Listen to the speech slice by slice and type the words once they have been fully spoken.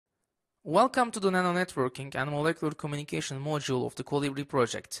Welcome to the Nanonetworking and Molecular Communication module of the Colibri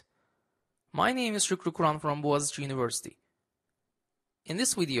project. My name is Şükrü Kur'an from Boğaziçi University. In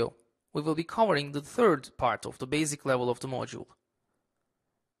this video, we will be covering the third part of the basic level of the module.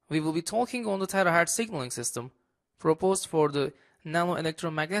 We will be talking on the terahertz signaling system proposed for the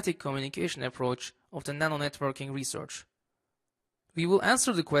nanoelectromagnetic communication approach of the nanonetworking research. We will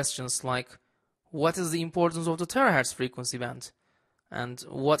answer the questions like, what is the importance of the terahertz frequency band? And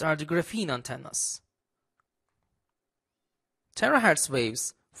what are the graphene antennas? Terahertz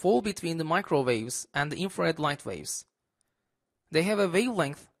waves fall between the microwaves and the infrared light waves. They have a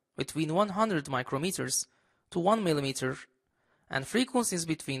wavelength between 100 micrometers to 1 millimeter and frequencies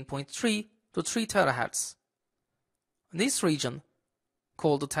between 0.3 to 3 terahertz. This region,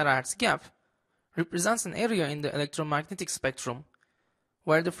 called the terahertz gap, represents an area in the electromagnetic spectrum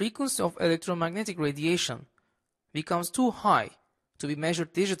where the frequency of electromagnetic radiation becomes too high to be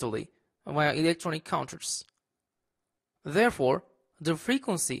measured digitally via electronic counters. Therefore, the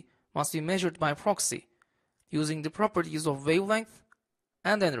frequency must be measured by proxy using the properties of wavelength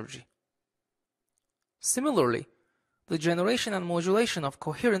and energy. Similarly, the generation and modulation of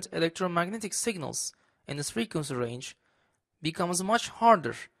coherent electromagnetic signals in this frequency range becomes much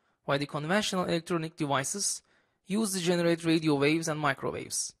harder while the conventional electronic devices used to generate radio waves and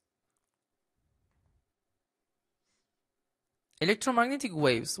microwaves. Electromagnetic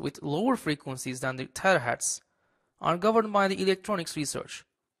waves with lower frequencies than the terahertz are governed by the electronics research,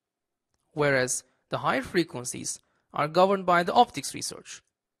 whereas the higher frequencies are governed by the optics research.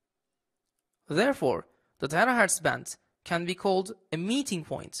 Therefore, the terahertz band can be called a meeting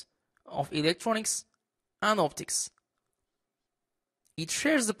point of electronics and optics. It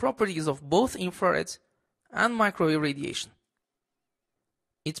shares the properties of both infrared and microwave radiation.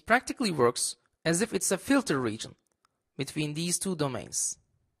 It practically works as if it's a filter region between these two domains.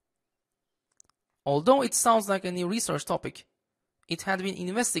 Although it sounds like a new research topic, it had been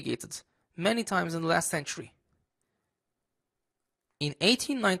investigated many times in the last century. In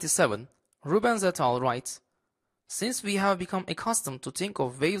 1897, Rubens et al. Write, "Since we have become accustomed to think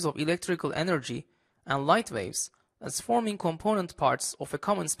of waves of electrical energy and light waves as forming component parts of a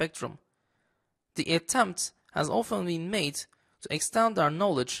common spectrum, the attempt has often been made to extend our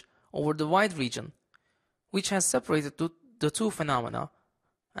knowledge over the wide region which has separated the two phenomena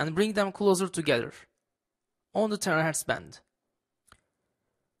and bring them closer together on the terahertz band.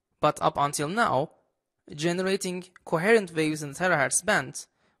 But up until now, generating coherent waves in the terahertz band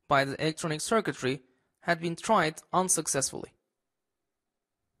by the electronic circuitry had been tried unsuccessfully."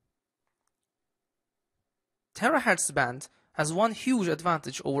 Terahertz band has one huge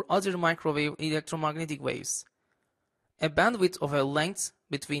advantage over other microwave electromagnetic waves: a bandwidth of a length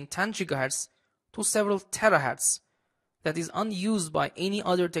between 10 GHz to several terahertz that is unused by any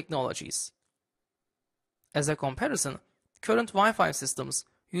other technologies. As a comparison, current Wi-Fi systems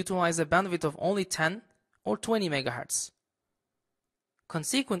utilize a bandwidth of only 10 or 20 MHz.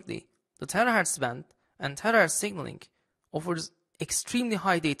 Consequently, the terahertz band and terahertz signaling offers extremely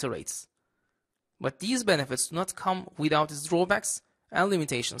high data rates. But these benefits do not come without its drawbacks and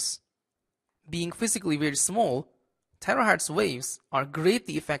limitations. Being physically very small, terahertz waves are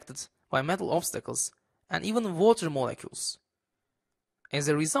greatly affected by metal obstacles and even water molecules. As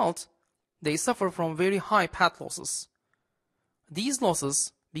a result, they suffer from very high path losses. These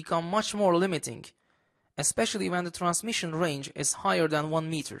losses become much more limiting, especially when the transmission range is higher than 1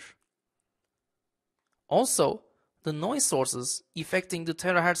 meter. Also, the noise sources affecting the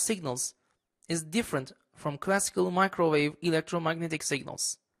terahertz signals is different from classical microwave electromagnetic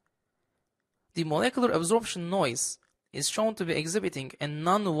signals. The molecular absorption noise is shown to be exhibiting a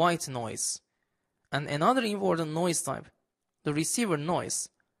non-white noise, and another important noise type, the receiver noise,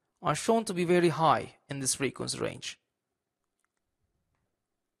 are shown to be very high in this frequency range.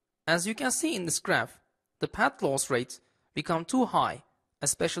 As you can see in this graph, the path loss rate become too high,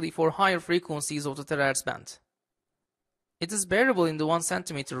 especially for higher frequencies of the terahertz band. It is bearable in the 1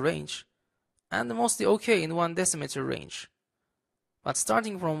 centimeter range, and mostly okay in 1 decimeter range. But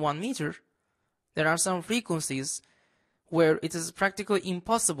starting from 1 meter, there are some frequencies where it is practically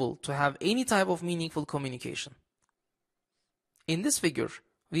impossible to have any type of meaningful communication. In this figure,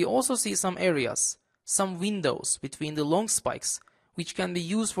 we also see some areas, some windows between the long spikes which can be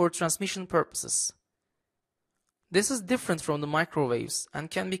used for transmission purposes. This is different from the microwaves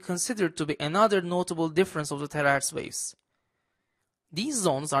and can be considered to be another notable difference of the terahertz waves. These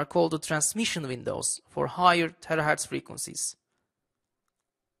zones are called the transmission windows for higher terahertz frequencies.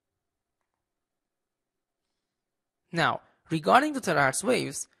 Now, regarding the terahertz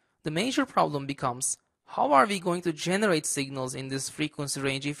waves, the major problem becomes, how are we going to generate signals in this frequency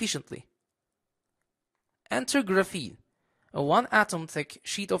range efficiently? Enter graphene, a one-atom thick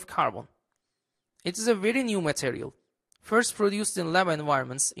sheet of carbon. It is a very new material, first produced in lab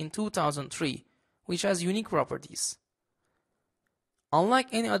environments in 2003, which has unique properties. Unlike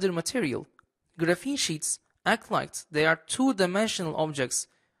any other material, graphene sheets act like they are two-dimensional objects,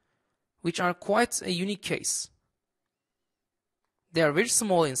 which are quite a unique case. They are very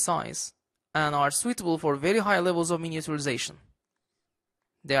small in size and are suitable for very high levels of miniaturization.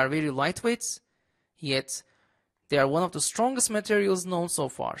 They are very lightweight, yet they are one of the strongest materials known so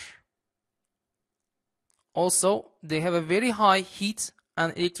far. Also, they have a very high heat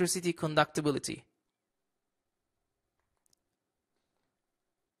and electricity conductibility.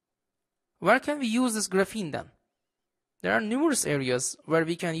 Where can we use this graphene then? There are numerous areas where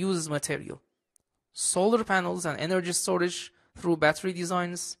we can use this material. Solar panels and energy storage through battery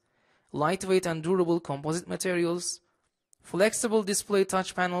designs, lightweight and durable composite materials, flexible display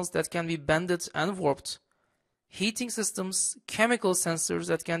touch panels that can be bended and warped, heating systems, chemical sensors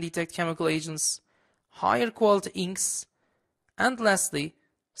that can detect chemical agents, higher quality inks, and lastly,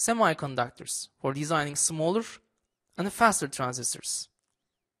 semiconductors for designing smaller and faster transistors.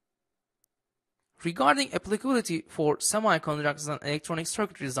 Regarding applicability for semiconductors and electronic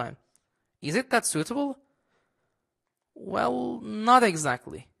circuit design, is it that suitable? Well, not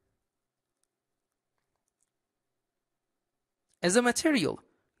exactly. As a material,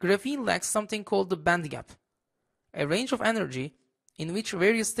 graphene lacks something called the band gap, a range of energy in which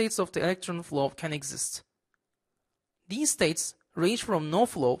various states of the electron flow can exist. These states range from no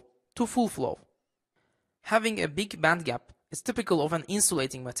flow to full flow. Having a big band gap is typical of an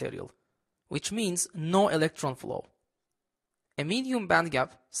insulating material, which means no electron flow. A medium band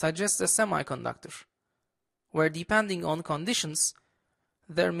gap suggests a semiconductor, where depending on conditions,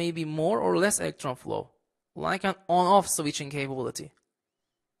 there may be more or less electron flow, like an on-off switching capability.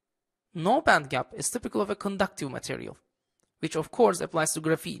 No band gap is typical of a conductive material, which of course applies to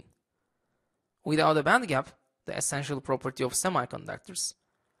graphene. Without a band gap, the essential property of semiconductors,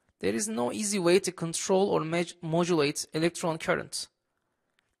 there is no easy way to control or modulate electron current.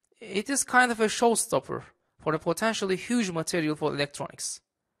 It is kind of a showstopper for a potentially huge material for electronics.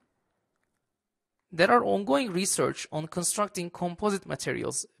 There are ongoing research on constructing composite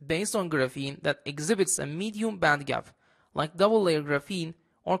materials based on graphene that exhibits a medium band gap like double-layer graphene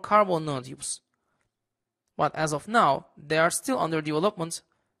or carbon nanotubes. But as of now, they are still under development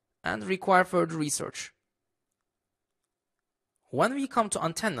and require further research. When we come to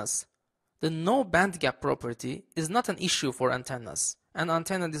antennas, the no band gap property is not an issue for antennas and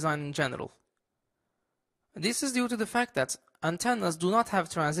antenna design in general. This is due to the fact that antennas do not have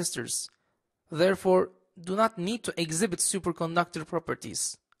transistors, therefore do not need to exhibit superconductor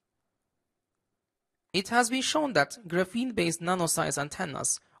properties. It has been shown that graphene-based nano-size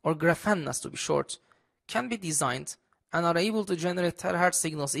antennas, or graphennas to be short, can be designed and are able to generate terahertz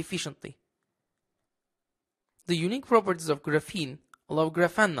signals efficiently. The unique properties of graphene allow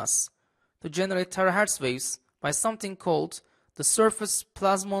graphennas to generate terahertz waves by something called the surface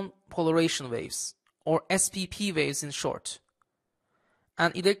plasmon polarization waves, or SPP waves in short.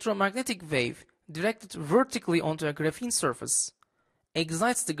 An electromagnetic wave directed vertically onto a graphene surface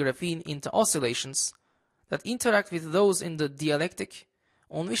excites the graphene into oscillations that interact with those in the dielectric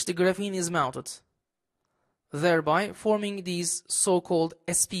on which the graphene is mounted, thereby forming these so-called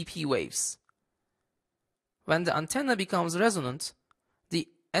SPP waves. When the antenna becomes resonant, the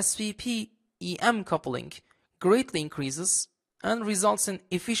SPP-EM coupling greatly increases and results in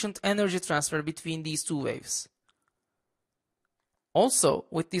efficient energy transfer between these two waves. Also,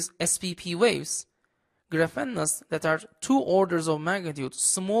 with these SPP waves, graphennas that are 2 orders of magnitude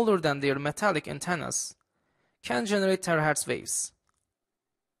smaller than their metallic antennas can generate terahertz waves.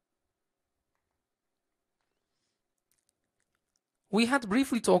 We had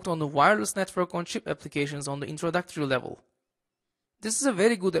briefly talked on the wireless network on chip applications on the introductory level. This is a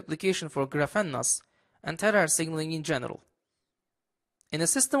very good application for graphennas and terahertz signaling in general. In a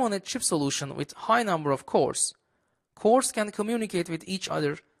system on a chip solution with high number of cores, cores can communicate with each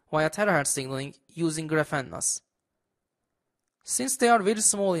other via terahertz signaling using graphennas. Since they are very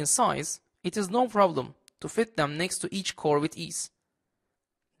small in size, it is no problem to fit them next to each core with ease.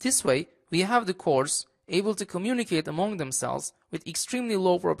 This way, we have the cores able to communicate among themselves with extremely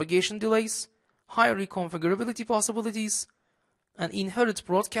low propagation delays, high reconfigurability possibilities, and inherent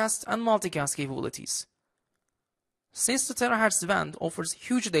broadcast and multicast capabilities. Since the terahertz band offers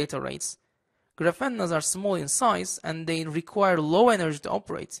huge data rates, graphennas are small in size and they require low energy to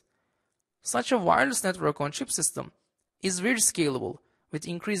operate. Such a wireless network on chip system is very scalable with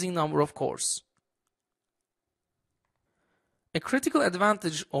increasing number of cores. A critical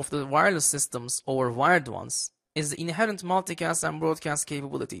advantage of the wireless systems over wired ones is the inherent multicast and broadcast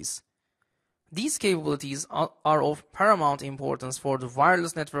capabilities. These capabilities are of paramount importance for the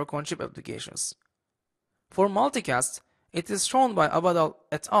wireless network-on-chip applications. For multicast, it is shown by Abadal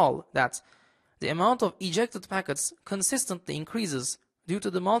et al. That the amount of ejected packets consistently increases due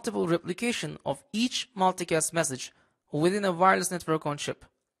to the multiple replication of each multicast message within a wireless network-on-chip.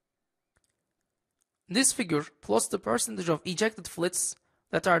 This figure plots the percentage of ejected flits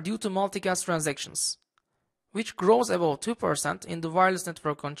that are due to multicast transactions, which grows above 2% in the wireless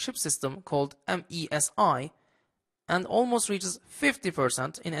network-on-chip system called MESI and almost reaches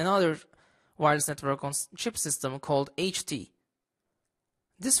 50% in another wireless network-on-chip system called HT.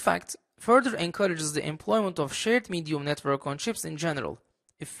 This fact further encourages the employment of shared medium network-on-chips in general,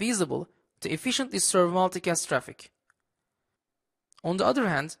 if feasible, to efficiently serve multicast traffic. On the other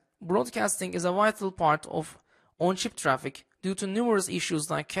hand, broadcasting is a vital part of on-chip traffic due to numerous issues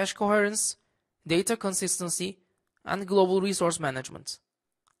like cache coherence, data consistency, and global resource management.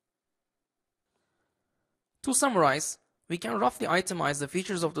 To summarize, we can roughly itemize the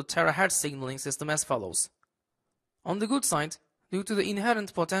features of the Terahertz signaling system as follows. On the good side, due to the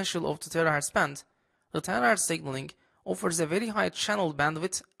inherent potential of the Terahertz band, the Terahertz signaling offers a very high channel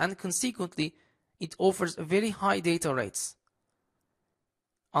bandwidth and consequently it offers very high data rates.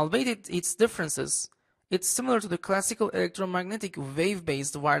 Albeit its differences, it's similar to the classical electromagnetic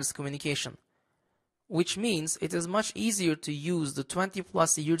wave-based wireless communication, which means it is much easier to use the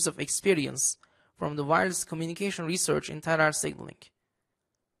 20+ years of experience from the wireless communication research in terahertz signaling.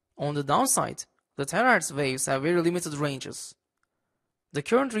 On the downside, the terahertz waves have very limited ranges. The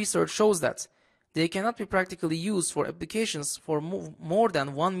current research shows that they cannot be practically used for applications for more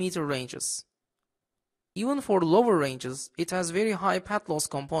than 1 meter ranges. Even for lower ranges, it has very high path loss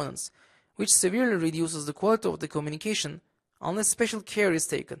components, which severely reduces the quality of the communication unless special care is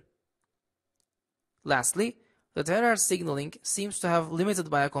taken. Lastly, the terahertz signaling seems to have limited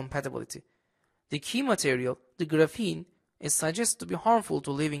biocompatibility. The key material, the graphene, is suggested to be harmful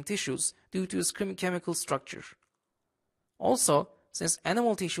to living tissues due to its chemical structure. Also, since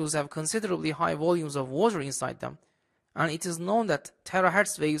animal tissues have considerably high volumes of water inside them, and it is known that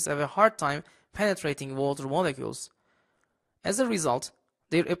terahertz waves have a hard time penetrating water molecules, as a result,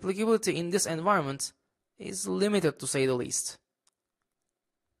 their applicability in this environment is limited to say the least.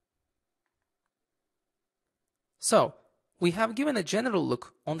 So, we have given a general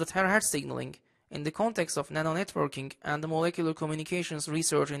look on the terahertz signaling in the context of nanonetworking and the molecular communications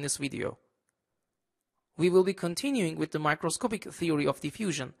research in this video. We will be continuing with the microscopic theory of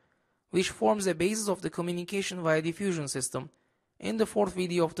diffusion, which forms a basis of the communication via diffusion system in the 4th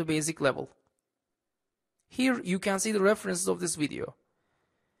video of the basic level. Here you can see the references of this video.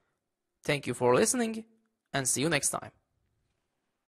 Thank you for listening and see you next time.